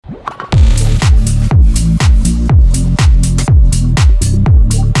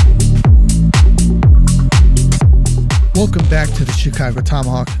Welcome back to the Chicago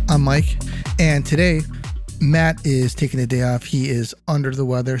Tomahawk. I'm Mike, and today Matt is taking a day off. He is under the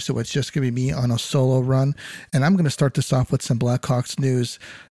weather, so it's just going to be me on a solo run, and I'm going to start this off with some Blackhawks news.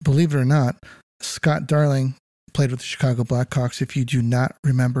 Believe it or not, Scott Darling played with the Chicago Blackhawks. If you do not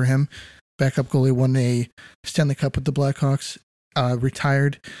remember him, backup goalie, won a Stanley Cup with the Blackhawks,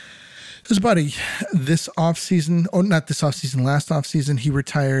 retired. It was about this offseason, or not this offseason, last offseason, he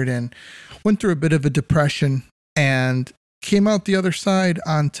retired and went through a bit of a depression and came out the other side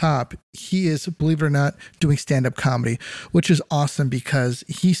on top. He is, believe it or not, doing stand-up comedy, which is awesome because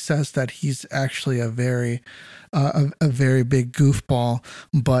he says that he's actually a very big goofball,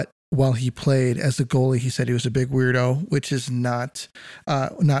 but while he played as a goalie, he said he was a big weirdo, which is not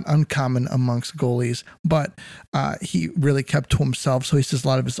uncommon amongst goalies, but he really kept to himself. So he says a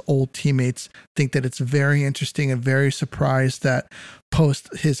lot of his old teammates think that it's very interesting and very surprised that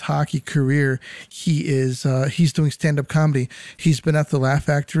post his hockey career, he's doing stand-up comedy. He's been at the Laugh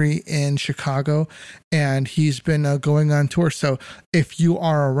Factory in Chicago, and he's been going on tour. So if you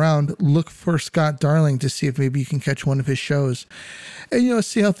are around, look for Scott Darling to see if maybe you can catch one of his shows and,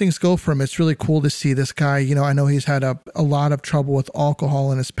 see how things go for him. It's really cool to see this guy. I know he's had a lot of trouble with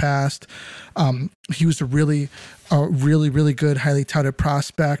alcohol in his past. He was a really good, highly touted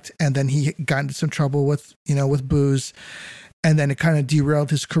prospect, and then he got into some trouble with booze. And then it kind of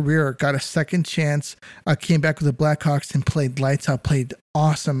derailed his career, got a second chance, came back with the Blackhawks and played lights out, played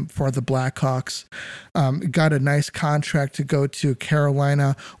awesome for the Blackhawks, got a nice contract to go to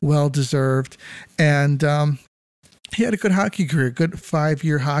Carolina, well-deserved. And he had a good hockey career, good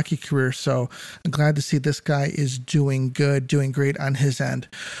 5-year hockey career. So I'm glad to see this guy is doing good, doing great on his end.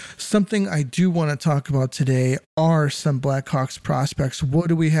 Something I do want to talk about today are some Blackhawks prospects. What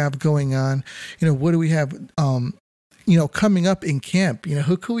do we have going on? What do we have coming up in camp?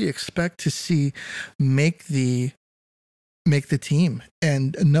 Who could we expect to see make the team?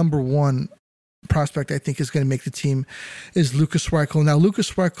 And number one prospect I think is going to make the team is Lukas Reichel. Now,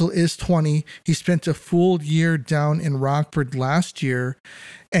 Lukas Reichel is 20. He spent a full year down in Rockford last year,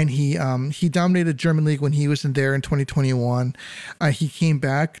 and he dominated German league when he was in there in 2021. He came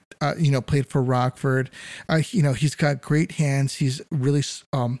back, played for Rockford. He's got great hands. He's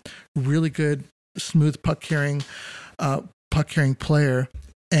really good, smooth puck carrying player,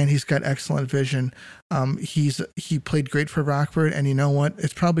 and he's got excellent vision. He played great for Rockford, and you know what?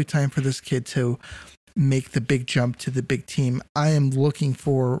 It's probably time for this kid to make the big jump to the big team. I am looking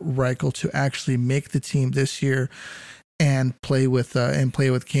for Reichel to actually make the team this year and play with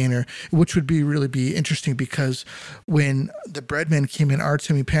Kaner, which would really be interesting because when the Breadman came in,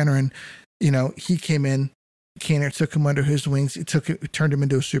 Artemi Panarin, he came in, Kaner took him under his wings, turned him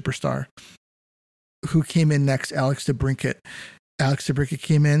into a superstar. Who came in next? Alex DeBrincat. Alex DeBrincat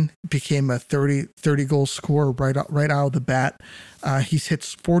came in, became a 30 goal scorer right out of the bat. He's hit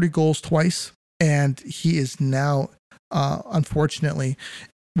 40 goals twice, and he is now, unfortunately,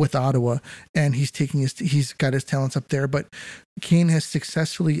 with Ottawa, and he's got his talents up there. But Kane has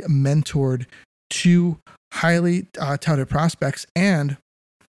successfully mentored two highly touted prospects, and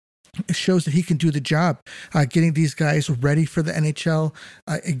it shows that he can do the job, getting these guys ready for the NHL,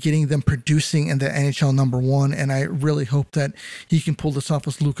 getting them producing in the NHL number one. And I really hope that he can pull this off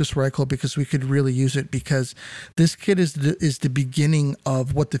with Lukas Reichel, because we could really use it, because this kid is the beginning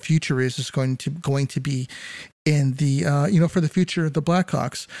of what the future is going to be in the, for the future of the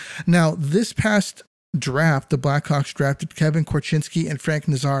Blackhawks. Now, this past draft, the Blackhawks drafted Kevin Korchinski and Frank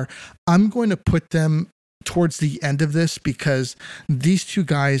Nazar. I'm going to put them towards the end of this because these two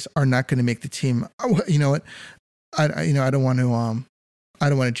guys are not going to make the team. You know what? I don't want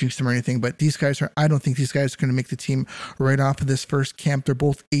to jinx them or anything, but I don't think these guys are going to make the team right off of this first camp. They're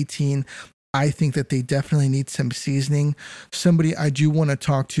both 18. I think that they definitely need some seasoning. Somebody I do want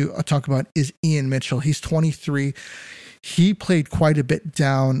to talk about is Ian Mitchell. He's 23. He played quite a bit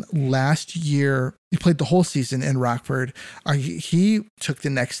down last year. He played the whole season in Rockford. He took the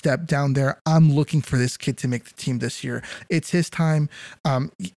next step down there. I'm looking for this kid to make the team this year. It's his time.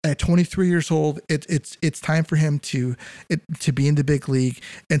 At 23 years old, it's time for him to be in the big league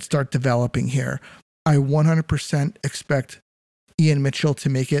and start developing here. I 100% expect Ian Mitchell to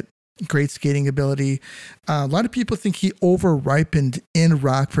make it. Great skating ability. A lot of people think he over-ripened in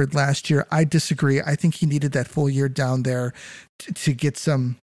Rockford last year. I disagree. I think he needed that full year down there to get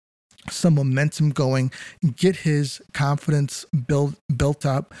some momentum going, get his confidence built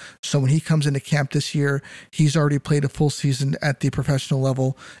up. So when he comes into camp this year, he's already played a full season at the professional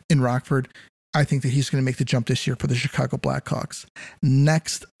level in Rockford. I think that he's going to make the jump this year for the Chicago Blackhawks.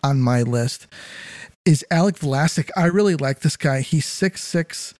 Next on my list is Alec Vlasic. I really like this guy. He's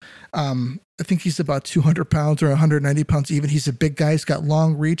 6'6". I think he's about 200 pounds or 190 pounds even. He's a big guy. He's got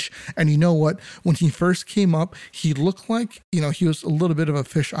long reach. And you know what? When he first came up, he looked like, he was a little bit of a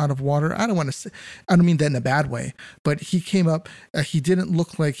fish out of water. I don't mean that in a bad way, but he came up, he didn't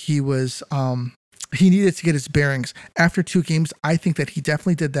look like he was, he needed to get his bearings. After 2 games, I think that he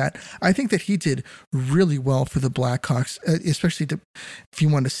definitely did that. I think that he did really well for the Blackhawks, especially if you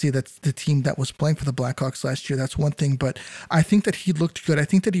want to see that the team that was playing for the Blackhawks last year, that's one thing. But I think that he looked good. I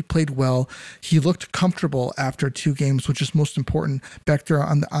think that he played well. He looked comfortable after 2 games, which is most important back there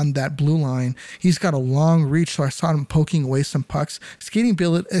on that blue line. He's got a long reach, so I saw him poking away some pucks. Skating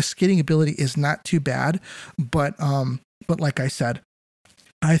ability is not too bad, but like I said,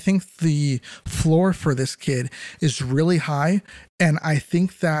 I think the floor for this kid is really high, and I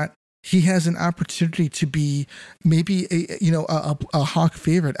think that he has an opportunity to be maybe a Hawk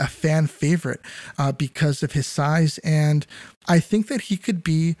favorite, a fan favorite, because of his size, and I think that he could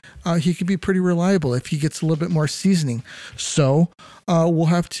be pretty reliable if he gets a little bit more seasoning. So we'll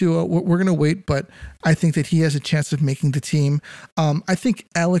have to we're gonna wait, but I think that he has a chance of making the team. I think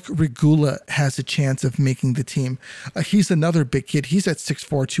Alec Regula has a chance of making the team. He's another big kid. He's at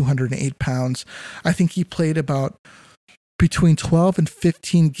 6'4", 208 pounds. I think he played about between 12 and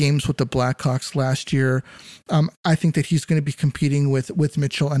 15 games with the Blackhawks last year. I think that he's going to be competing with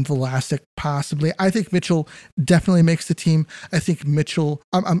Mitchell and Vlasic possibly. I think Mitchell definitely makes the team. I think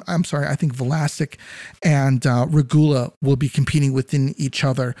I think Vlasic and Regula will be competing within each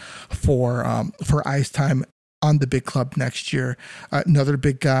other for ice time on the big club next year. Another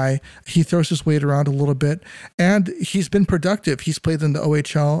big guy. He throws his weight around a little bit, and he's been productive. He's played in the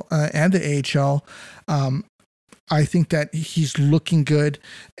OHL and the AHL. I think that he's looking good,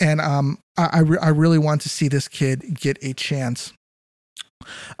 and I really want to see this kid get a chance.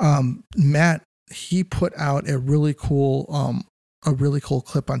 Matt, he put out a really cool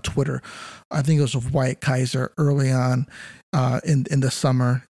clip on Twitter. I think it was of Wyatt Kaiser early on in the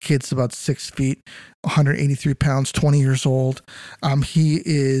summer. Kid's about 6 feet, 183 pounds, 20 years old. He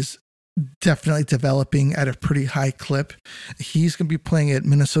is definitely developing at a pretty high clip. He's going to be playing at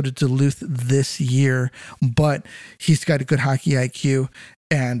Minnesota Duluth this year, but he's got a good hockey IQ,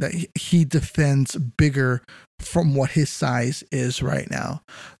 and he defends bigger from what his size is right now.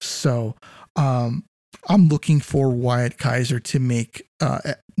 So I'm looking for Wyatt Kaiser to make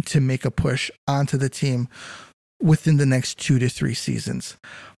a push onto the team within the next 2 to 3 seasons.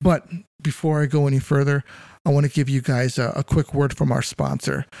 But before I go any further, I want to give you guys a quick word from our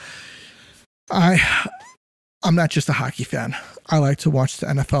sponsor. I'm not just a hockey fan. I like to watch the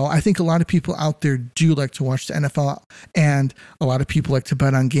NFL. I think a lot of people out there do like to watch the NFL, and a lot of people like to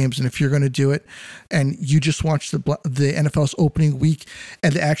bet on games. And if you're going to do it and you just watch the NFL's opening week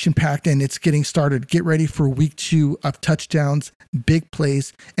and the action packed and it's getting started, get ready for week 2 of touchdowns, big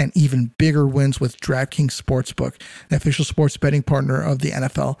plays, and even bigger wins with DraftKings Sportsbook, an official sports betting partner of the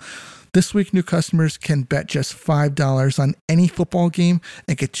NFL. This week, new customers can bet just $5 on any football game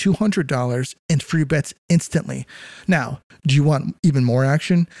and get $200 in free bets instantly. Now, do you want even more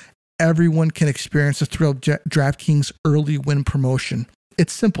action? Everyone can experience the thrill of DraftKings early win promotion.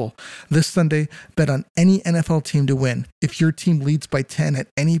 It's simple. This Sunday, bet on any NFL team to win. If your team leads by 10 at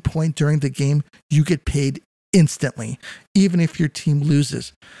any point during the game, you get paid instantly, even if your team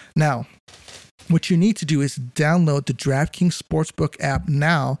loses. Now, what you need to do is download the DraftKings Sportsbook app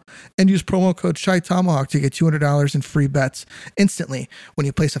now and use promo code ShyTomahawk to get $200 in free bets instantly when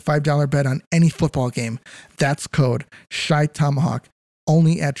you place a $5 bet on any football game. That's code ShyTomahawk,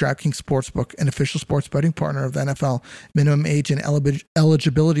 only at DraftKings Sportsbook, an official sports betting partner of the NFL. Minimum age and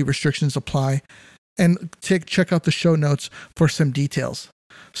eligibility restrictions apply. And check out the show notes for some details.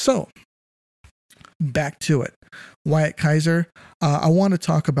 So, back to it. Wyatt Kaiser. I want to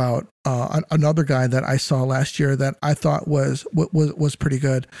talk about another guy that I saw last year that I thought was pretty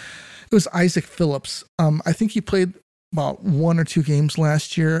good. It was Isaac Phillips. I think he played about 1 or 2 games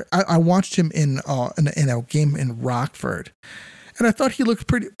last year. I watched him in a game in Rockford, and I thought he looked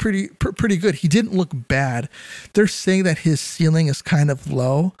pretty good. He didn't look bad. They're saying that his ceiling is kind of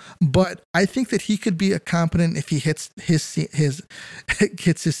low, but I think that he could be a competent if he hits his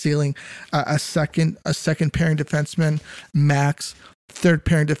ceiling. A second pairing defenseman, max. Third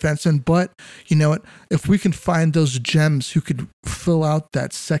pairing defenseman. But you know what? If we can find those gems who could fill out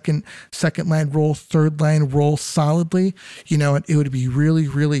that second line role, third line role solidly, you know, it would be really,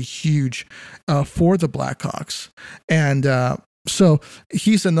 really huge for the Blackhawks. And So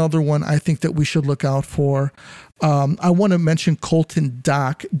he's another one I think that we should look out for. I want to mention Colton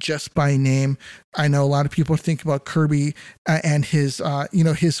Dock just by name. I know a lot of people think about Kirby and his,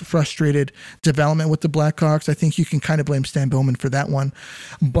 his frustrated development with the Blackhawks. I think you can kind of blame Stan Bowman for that one,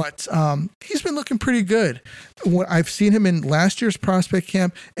 but he's been looking pretty good. I've seen him in last year's prospect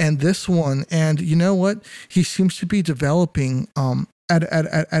camp and this one, and you know what? He seems to be developing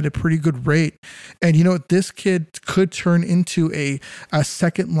at a pretty good rate. And you know what? This kid could turn into a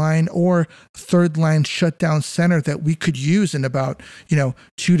second line or third line shutdown center that we could use in about, 2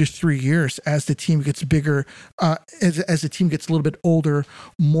 to 3 years as the team gets bigger, as the team gets a little bit older,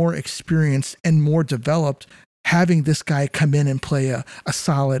 more experienced and more developed. Having this guy come in and play a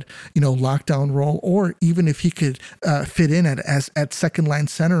solid, lockdown role, or even if he could fit in at second line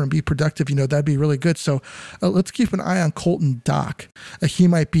center and be productive, that'd be really good. So let's keep an eye on Colton Dock. He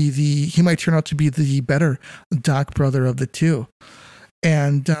might turn out to be the better Dock brother of the two.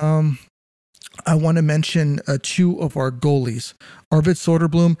 And I want to mention two of our goalies. Arvid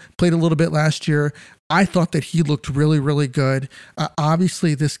Soderblom played a little bit last year. I thought that he looked really, really good.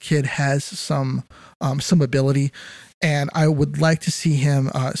 Obviously, this kid has some ability, and I would like to see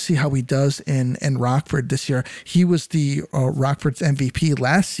him see how he does in Rockford this year. He was the Rockford's MVP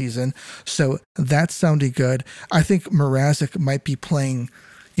last season, so that sounded good. I think Mrazek might be playing,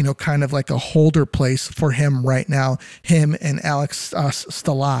 kind of like a holder place for him right now, him and Alex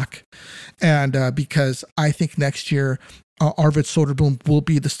Stalak. And because I think next year, Arvid Soderblom will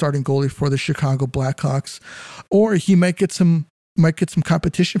be the starting goalie for the Chicago Blackhawks, or he might get some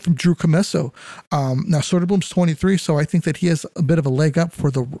competition from Drew Commesso. Now Soderblom's 23, so I think that he has a bit of a leg up for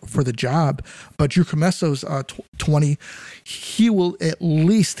the job. But Drew Comesso's 20. He will at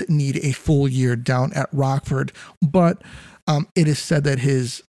least need a full year down at Rockford, but it is said that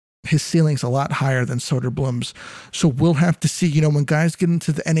his ceiling's a lot higher than Soderblom's. So we'll have to see, when guys get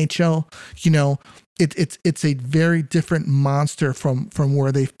into the NHL, it's a very different monster from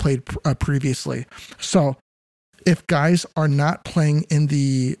where they've played previously. So if guys are not playing in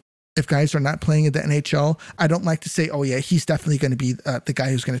the NHL, I don't like to say, oh yeah, he's definitely going to be the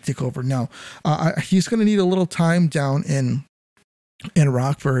guy who's going to take over. No, he's going to need a little time down in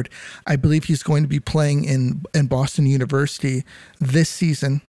Rockford. I believe he's going to be playing in Boston University this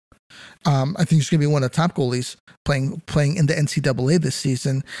season. I think he's going to be one of the top goalies playing in the NCAA this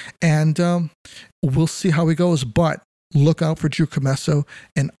season, and we'll see how he goes. But look out for Drew Commesso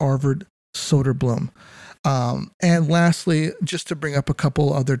and Arvid Soderblom. And lastly, just to bring up a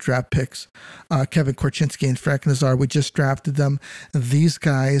couple other draft picks, Kevin Korchinski and Frank Nazar, we just drafted them. These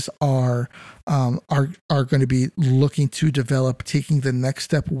guys are going to be looking to develop, taking the next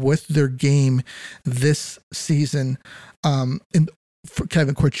step with their game this season. For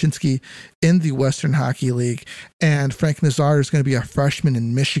Kevin Korchinski in the Western Hockey League, and Frank Nazar is going to be a freshman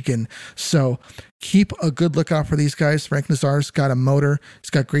in Michigan. So keep a good lookout for these guys. Frank Nazar's got a motor. He's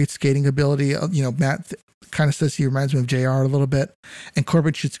got great skating ability. Matt kind of says he reminds me of JR a little bit. And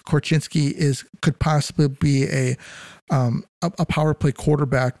Korchinski could possibly be a power play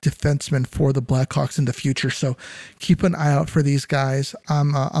quarterback defenseman for the Blackhawks in the future. So keep an eye out for these guys.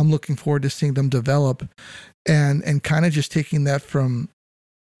 I'm looking forward to seeing them develop. And kind of just taking that from,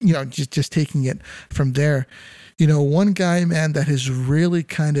 just taking it from there. One guy, man, that has really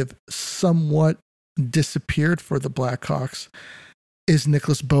kind of somewhat disappeared for the Blackhawks is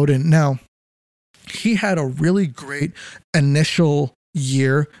Nicholas Bowden. Now, he had a really great initial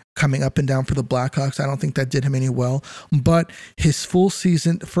year coming up and down for the Blackhawks. I don't think that did him any well, but his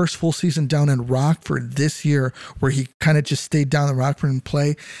first full season down in Rockford this year, where he kind of just stayed down in Rockford and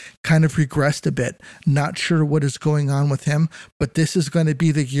play, kind of regressed a bit. Not sure what is going on with him, but this is going to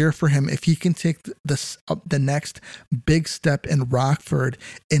be the year for him. If he can take the next big step in Rockford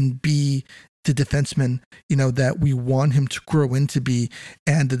and be the defenseman, that we want him to grow into be,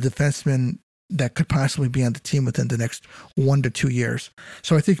 and the defenseman that could possibly be on the team within the next 1 to 2 years.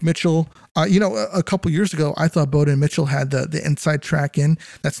 So I think Mitchell, a couple years ago, I thought Bowden and Mitchell had the inside track in.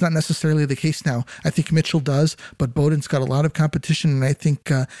 That's not necessarily the case now. I think Mitchell does, but Bowden's got a lot of competition, and I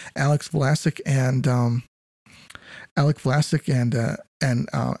think Alec Vlasic and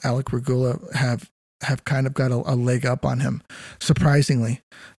Alec Regula have kind of got a leg up on him, surprisingly.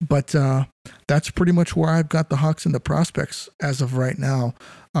 But that's pretty much where I've got the Hawks and the prospects as of right now.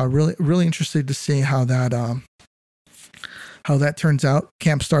 Really, really interested to see how that turns out.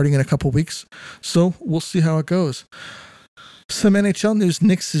 Camp starting in a couple weeks, so we'll see how it goes. Some NHL news: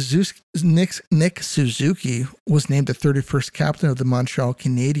 Nick Suzuki was named the 31st captain of the Montreal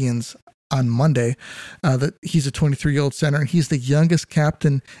Canadiens. on Monday. That he's a 23-year-old center, and he's the youngest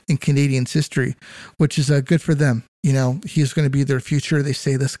captain in Canadiens history, which is good for them. You know, he's going to be their future. They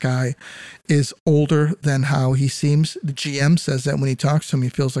say this guy is older than how he seems. The GM says that when he talks to him, he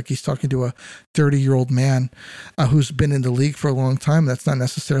feels like he's talking to a 30-year-old man who's been in the league for a long time. That's not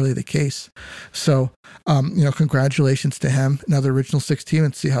necessarily the case. So, congratulations to him. Another original six team,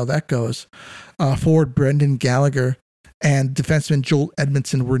 and see how that goes. Forward Brendan Gallagher and defenseman Joel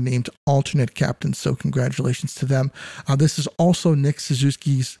Edmondson were named alternate captains, so congratulations to them. This is also Nick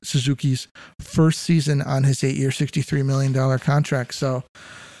Suzuki's first season on his 8-year, $63 million contract. So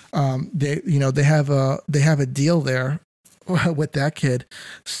they have a deal there with that kid.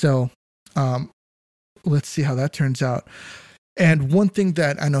 So let's see how that turns out. And one thing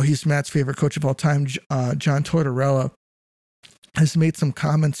that I know, he's Matt's favorite coach of all time, John Tortorella, has made some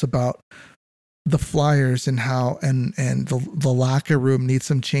comments about the Flyers and how and the locker room needs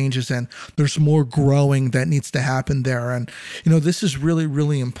some changes, and there's more growing that needs to happen there. And this is really,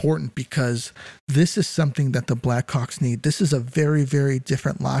 really important, because this is something that the Blackhawks need. This is a very, very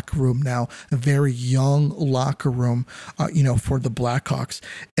different locker room now, a very young locker room for the Blackhawks,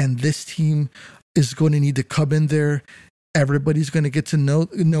 and this team is going to need to come in there. Everybody's going to get to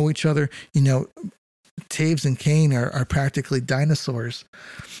know each other. Taves and Kane are practically dinosaurs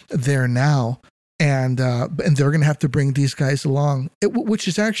there now. And they're going to have to bring these guys along, which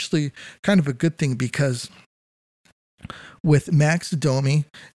is actually kind of a good thing, because with Max Domi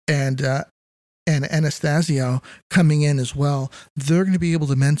and Anastasio coming in as well, they're going to be able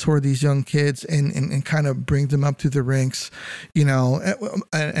to mentor these young kids and kind of bring them up through the ranks, and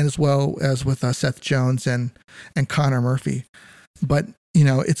as well as with Seth Jones and Connor Murphy. But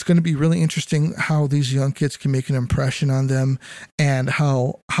it's going to be really interesting how these young kids can make an impression on them, and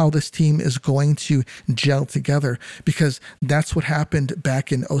how this team is going to gel together, because that's what happened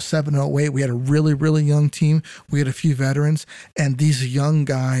back in 07, 08. We had a really, really young team. We had a few veterans, and these young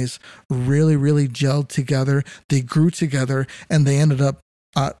guys really, really gelled together. They grew together, and they ended up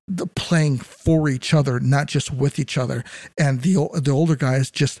playing for each other, not just with each other. And the older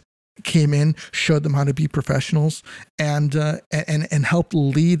guys just came in, showed them how to be professionals, and helped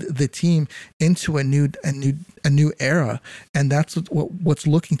lead the team into a new era. And that's what's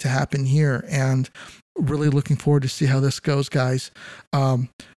looking to happen here. And really looking forward to see how this goes, guys.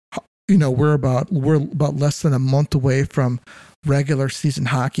 We're about less than a month away from regular season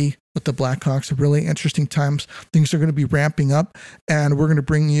hockey with the Blackhawks. Really interesting times. Things are going to be ramping up, and we're going to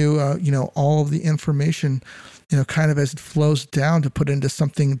bring you all of the information kind of as it flows down, to put into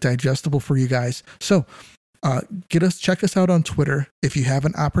something digestible for you guys. So check us out on Twitter. If you have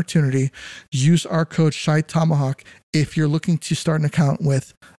an opportunity, use our code ShyTomahawk. If you're looking to start an account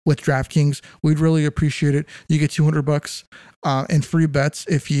with DraftKings, we'd really appreciate it. You get $200 in free bets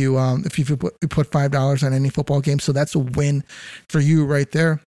if you put $5 on any football game. So that's a win for you right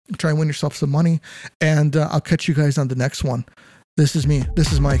there. Try and win yourself some money, and I'll catch you guys on the next one. This is me.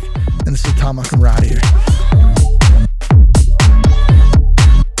 This is Mike, and this is Tomahawk, and we're out of here.